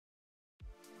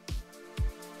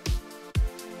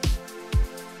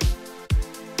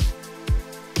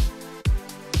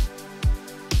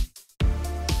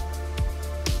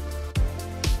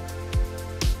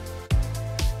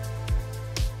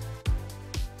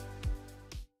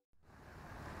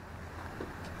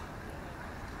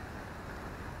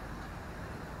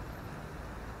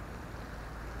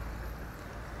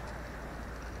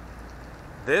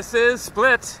This is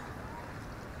Split.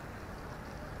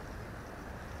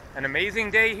 An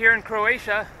amazing day here in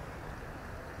Croatia.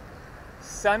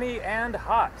 Sunny and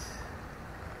hot.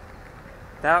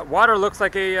 That water looks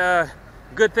like a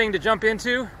good thing to jump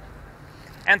into.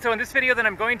 And so in this video then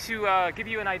I'm going to give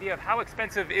you an idea of how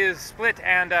expensive is Split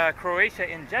and Croatia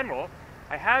in general.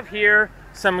 I have here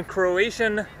some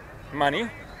Croatian money.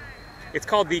 It's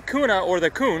called the kuna or the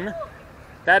kun.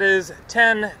 That is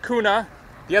 10 kuna.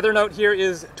 The other note here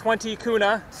is 20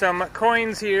 kuna. Some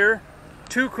coins here,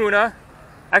 2 kuna.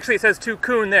 Actually it says 2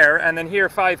 kun there, and then here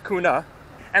 5 kuna.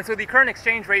 And so the current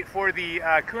exchange rate for the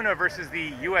kuna versus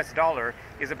the US dollar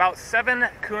is about 7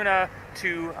 kuna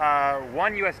to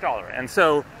 1 US dollar. And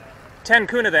so 10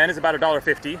 kuna then is about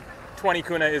 $1.50. 20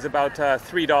 kuna is about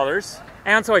 $3.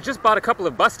 And so I just bought a couple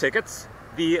of bus tickets.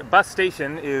 The bus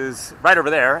station is right over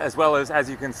there, as well as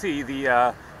you can see,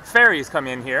 the ferries come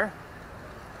in here.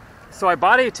 So I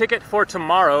bought a ticket for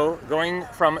tomorrow going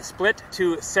from Split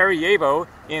to Sarajevo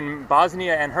in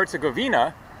Bosnia and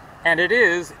Herzegovina, and it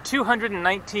is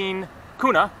 219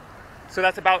 kuna. So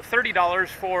that's about $30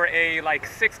 for a like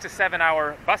 6 to 7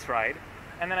 hour bus ride.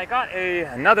 And then I got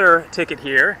another ticket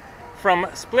here from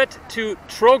Split to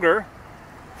Trogir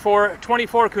for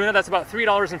 24 kuna. That's about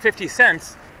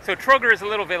 $3.50. So Trogir is a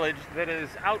little village that is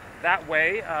out that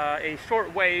way, a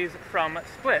short ways from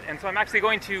Split. And so I'm actually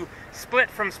going to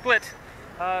split from Split,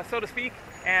 so to speak,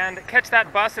 and catch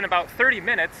that bus in about 30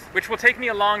 minutes, which will take me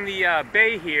along the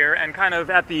bay here and kind of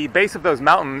at the base of those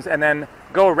mountains, and then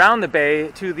go around the bay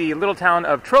to the little town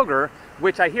of Trogir,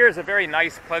 which I hear is a very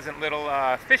nice, pleasant little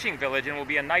fishing village, and will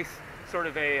be a nice sort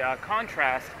of a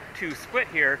contrast to Split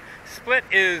here. Split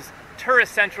is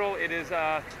tourist central. It is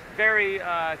very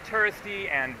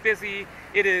touristy and busy.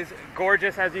 It is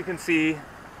gorgeous, as you can see.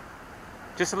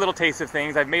 Just a little taste of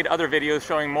things. I've made other videos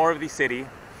showing more of the city,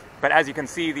 but as you can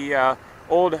see, the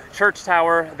old church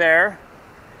tower there,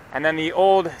 and then the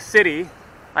old city.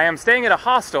 I am staying at a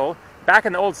hostel back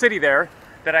in the old city there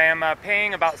that I am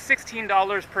paying about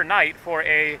 $16 per night for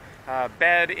a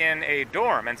bed in a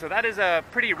dorm, and so that is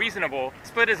pretty reasonable.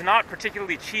 Split is not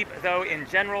particularly cheap though in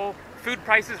general. Food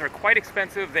prices are quite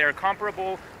expensive. They are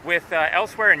comparable with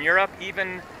elsewhere in Europe,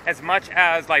 even as much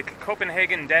as like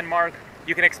Copenhagen, Denmark.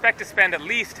 You can expect to spend at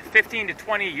least 15 to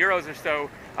 20 euros or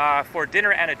so for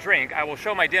dinner and a drink. I will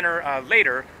show my dinner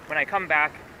later when I come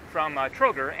back from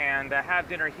Trogir and have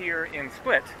dinner here in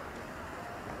Split.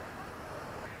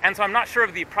 And so I'm not sure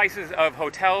of the prices of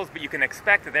hotels, but you can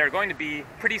expect that they're going to be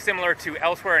pretty similar to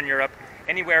elsewhere in Europe,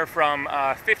 anywhere from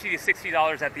 $50 to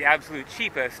 $60 at the absolute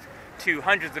cheapest, to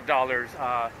hundreds of dollars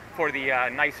for the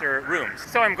nicer rooms.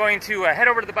 So I'm going to head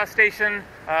over to the bus station,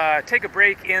 take a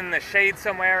break in the shade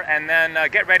somewhere, and then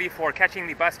get ready for catching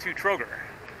the bus to Trogir.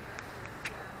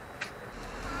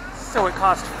 So it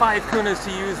cost 5 kunas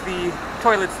to use the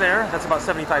toilets there. That's about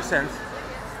 75 cents.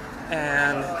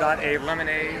 And got a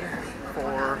lemonade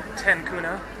for 10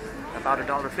 kuna, about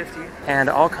 $1.50. And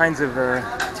all kinds of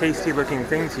tasty looking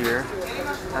things here.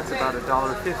 That's about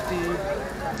 $1.50.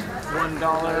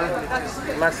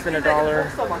 $1, less than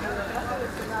 $1,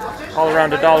 all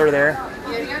around $1 there.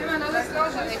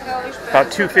 About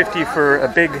 $2.50 for a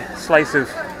big slice of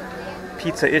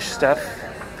pizza-ish stuff.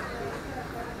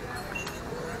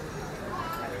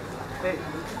 Hey,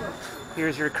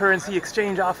 here's your currency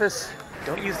exchange office.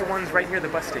 Don't use the ones right near the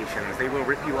bus stations, they will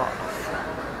rip you off.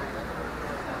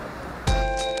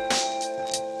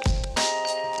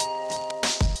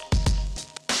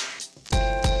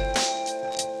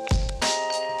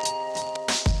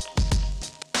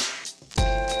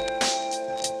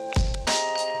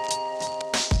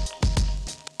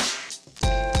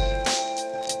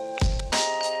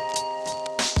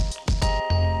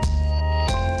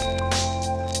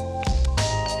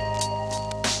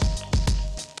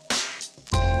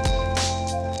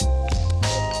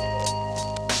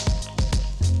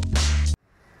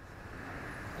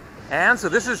 And so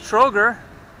this is Trogir.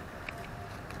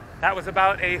 That was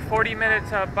about a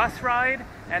 40-minute bus ride,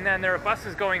 and then there are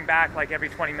buses going back like every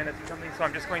 20 minutes or something, so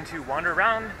I'm just going to wander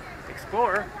around,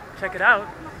 explore, check it out.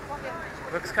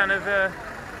 Looks kind of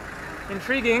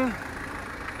intriguing.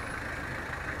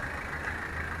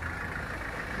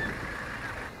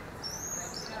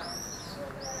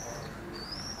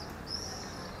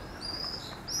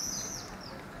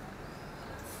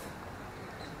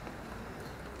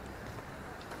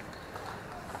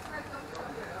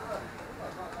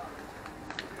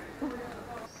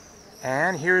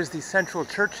 And here's the central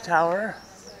church tower.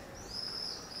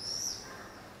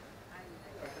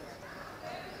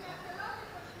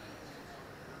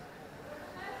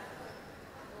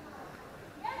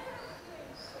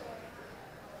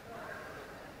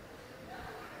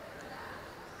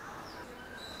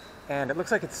 And it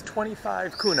looks like it's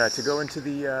 25 kuna to go into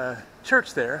the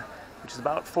church there, which is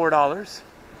about $4.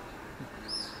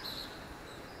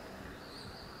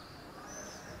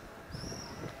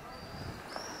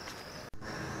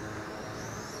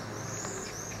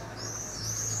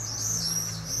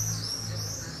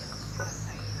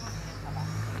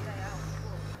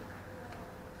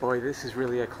 Boy, this is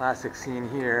really a classic scene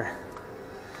here.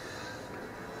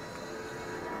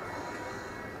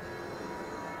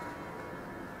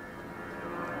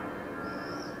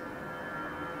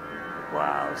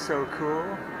 Wow, so cool.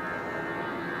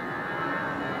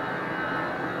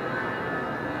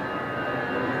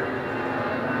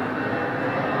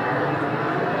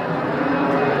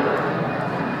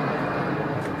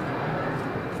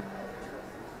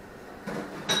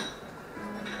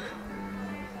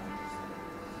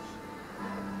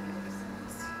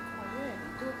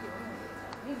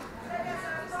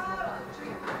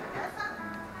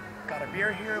 Got a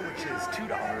beer here, which is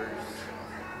 $2.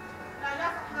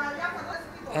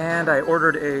 And I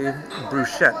ordered a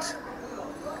bruschetta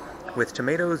with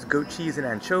tomatoes, goat cheese, and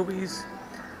anchovies.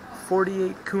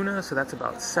 48 kuna, so that's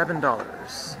about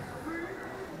 $7.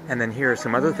 And then here are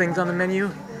some other things on the menu.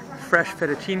 Fresh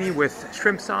fettuccine with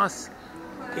shrimp sauce,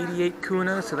 88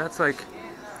 kuna, so that's like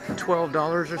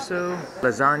 $12 or so.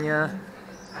 Lasagna,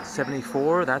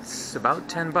 74, that's about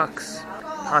 10 bucks.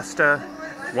 Pasta,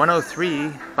 103,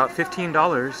 about $15.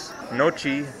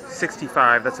 Noci,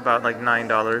 65, that's about like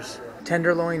 $9.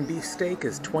 Tenderloin beef steak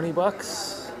is 20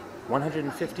 bucks,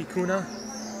 150 kuna.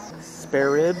 Spare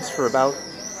ribs for about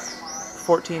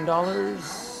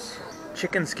 $14.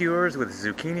 Chicken skewers with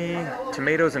zucchini,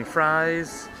 tomatoes, and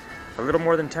fries, a little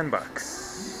more than 10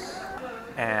 bucks.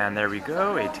 And there we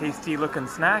go, a tasty looking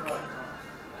snack.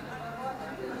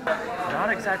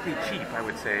 Not exactly cheap, I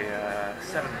would say,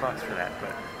 7 bucks for that,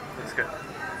 but looks good.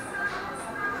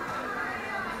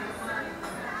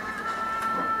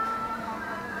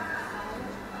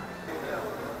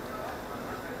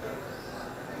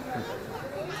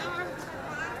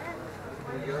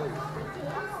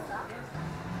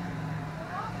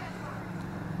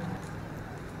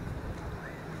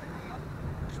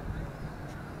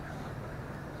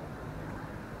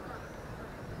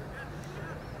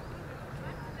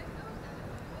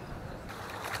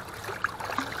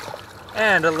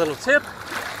 And a little tip,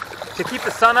 to keep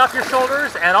the sun off your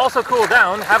shoulders and also cool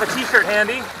down, have a t-shirt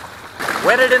handy,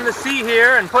 wet it in the sea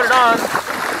here and put it on.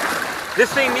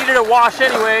 This thing needed a wash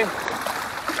anyway,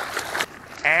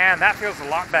 and that feels a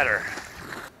lot better.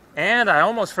 And I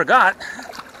almost forgot,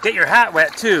 get your hat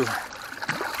wet too.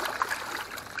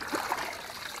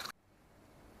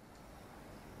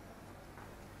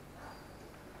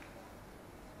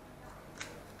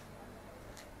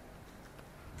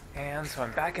 And so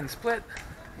I'm back in Split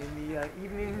in the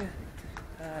evening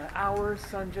hours,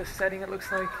 sun just setting it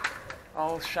looks like.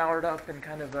 All showered up and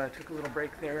kind of took a little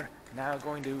break there. Now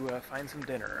going to find some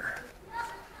dinner.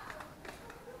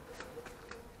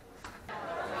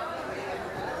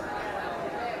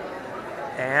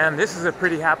 And this is a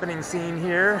pretty happening scene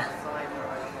here.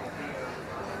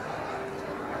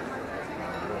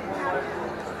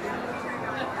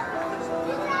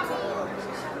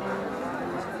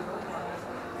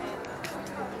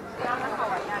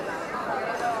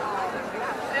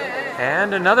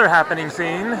 And another happening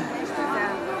scene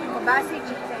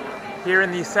here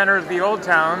in the center of the old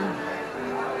town.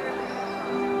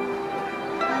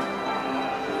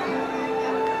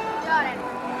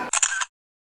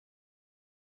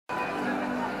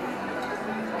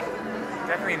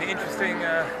 Definitely an interesting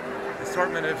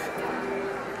assortment of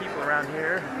people around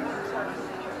here.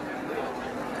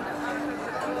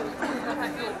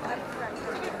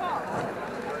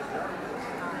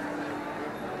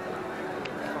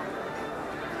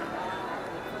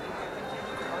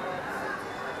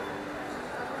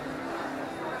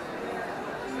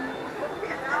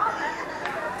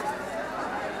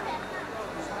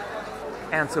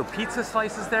 And so pizza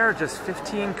slices there are just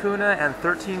 15 kuna and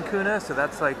 13 kuna, so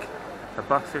that's like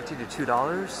 $1.50 to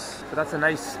 $2. But that's a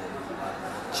nice,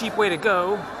 cheap way to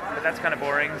go. But that's kind of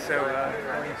boring, so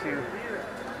I'm going to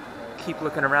keep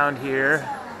looking around here.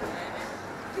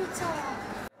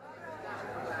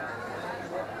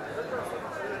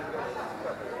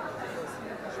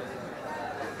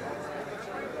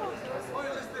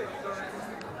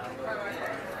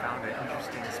 Found an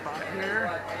interesting spot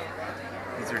here.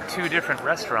 These are two different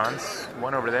restaurants,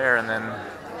 one over there and then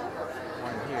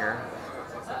one here.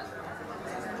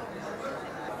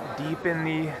 Deep in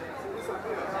the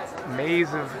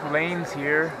maze of lanes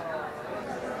here.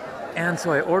 And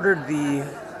so I ordered the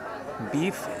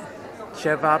beef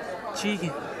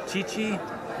cevapcici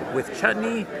with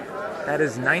chutney, That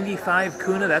is 95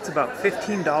 kuna, that's about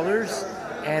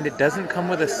 $15. And it doesn't come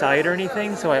with a side or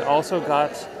anything, so I also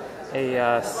got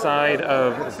a side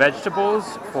of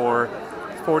vegetables for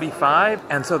 45.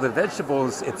 And so the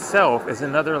vegetables itself is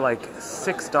another like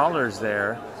 $6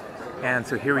 there. And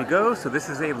so here we go. So this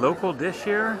is a local dish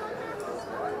here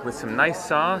with some nice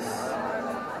sauce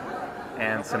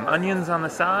and some onions on the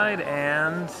side,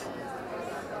 and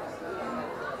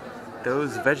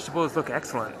those vegetables look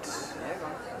excellent.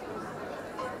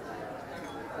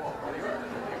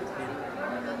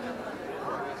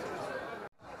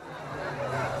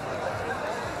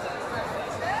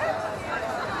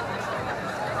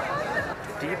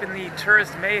 Deep in the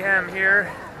tourist mayhem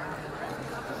here.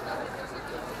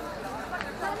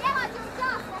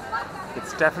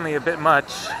 It's definitely a bit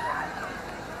much.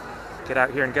 Get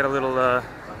out here and get a little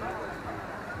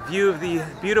view of the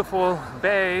beautiful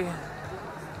bay.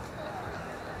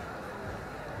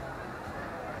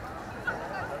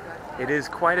 It is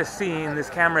quite a scene. This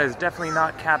camera is definitely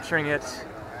not capturing it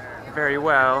very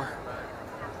well,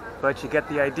 but you get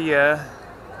the idea.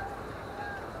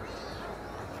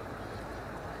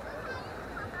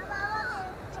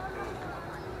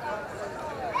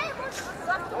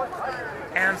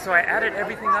 And so I added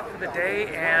everything up for the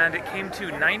day, and it came to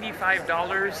 $95.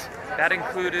 That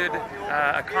included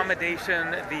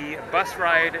accommodation, the bus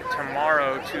ride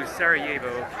tomorrow to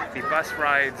Sarajevo, the bus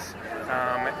rides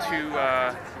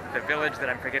to the village that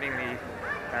I'm forgetting the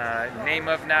name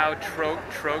of now,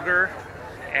 Troger,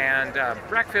 and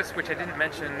breakfast, which I didn't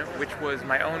mention, which was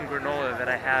my own granola that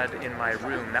I had in my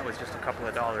room. That was just a couple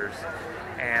of dollars.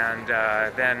 And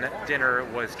then dinner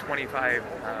was 25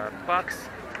 bucks.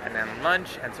 And then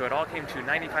lunch, and so it all came to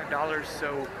 $95.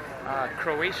 So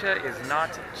Croatia is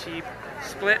not cheap.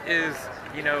 Split is,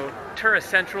 you know, tourist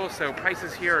central, so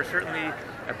prices here are certainly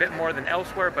a bit more than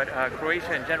elsewhere, but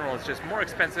Croatia in general is just more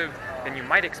expensive than you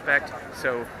might expect,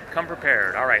 so come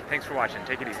prepared. All right, thanks for watching.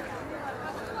 Take it easy.